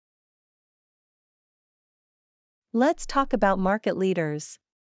Let's talk about market leaders.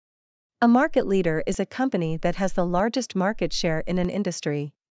 A market leader is a company that has the largest market share in an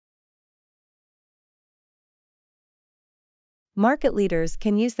industry. Market leaders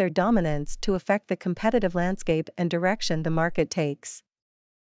can use their dominance to affect the competitive landscape and direction the market takes.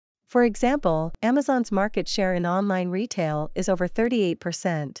 For example, Amazon's market share in online retail is over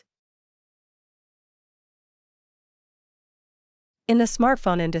 38%. In the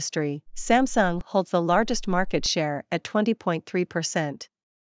smartphone industry, Samsung holds the largest market share at 20.3%.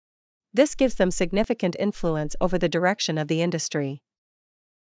 This gives them significant influence over the direction of the industry.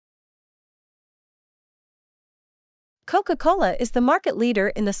 Coca-Cola is the market leader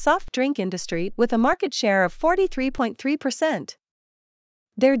in the soft drink industry with a market share of 43.3%.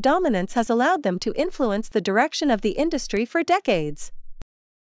 Their dominance has allowed them to influence the direction of the industry for decades.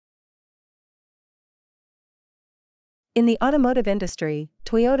 In the automotive industry,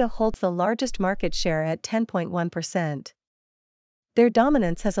 Toyota holds the largest market share at 10.1%. Their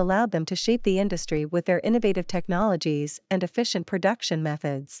dominance has allowed them to shape the industry with their innovative technologies and efficient production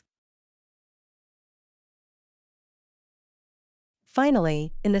methods.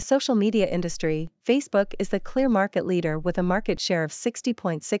 Finally, in the social media industry, Facebook is the clear market leader with a market share of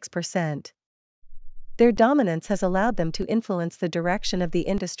 60.6%. Their dominance has allowed them to influence the direction of the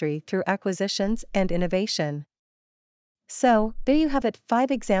industry through acquisitions and innovation. So, there you have it,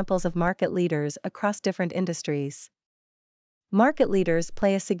 5 examples of market leaders across different industries. Market leaders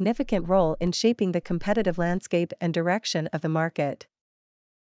play a significant role in shaping the competitive landscape and direction of the market.